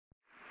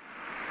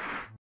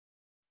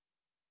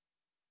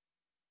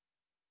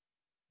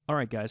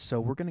Alright guys, so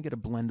we're going to get a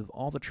blend of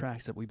all the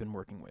tracks that we've been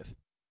working with.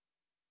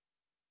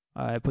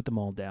 I put them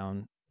all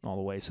down all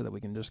the way so that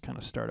we can just kind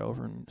of start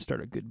over and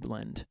start a good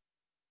blend.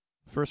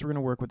 First we're going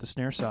to work with the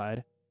snare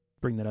side,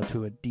 bring that up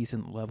to a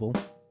decent level.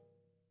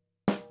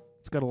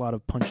 It's got a lot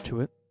of punch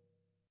to it.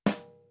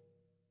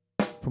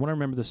 From what I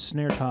remember, the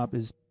snare top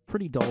is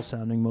pretty dull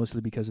sounding,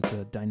 mostly because it's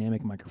a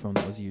dynamic microphone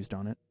that was used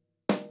on it.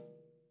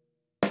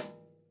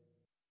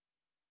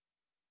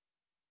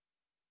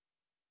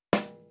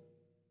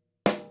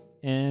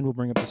 And we'll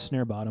bring up the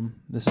snare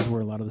bottom. This is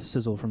where a lot of the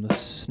sizzle from the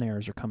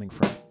snares are coming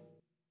from.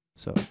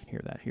 So you can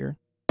hear that here.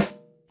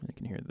 And you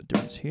can hear the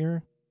difference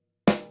here.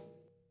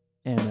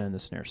 And then the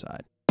snare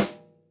side.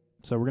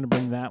 So we're going to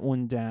bring that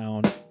one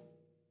down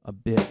a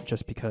bit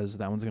just because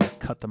that one's going to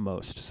cut the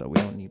most. So we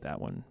don't need that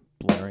one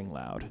blaring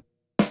loud.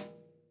 I'm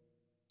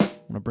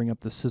going to bring up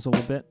the sizzle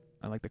a bit.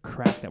 I like the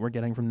crack that we're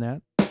getting from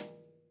that.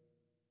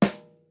 And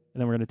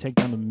then we're going to take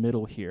down the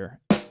middle here.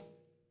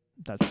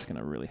 That's just going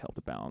to really help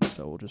the balance.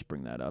 So we'll just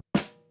bring that up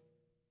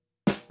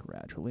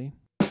gradually.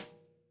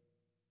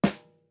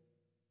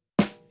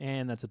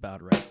 And that's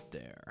about right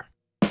there.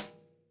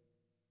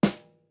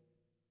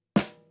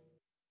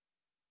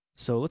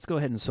 So let's go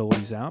ahead and solo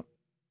these out.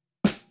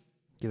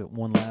 Give it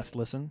one last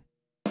listen.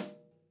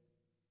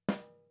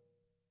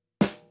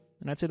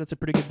 And I'd say that's a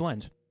pretty good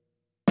blend.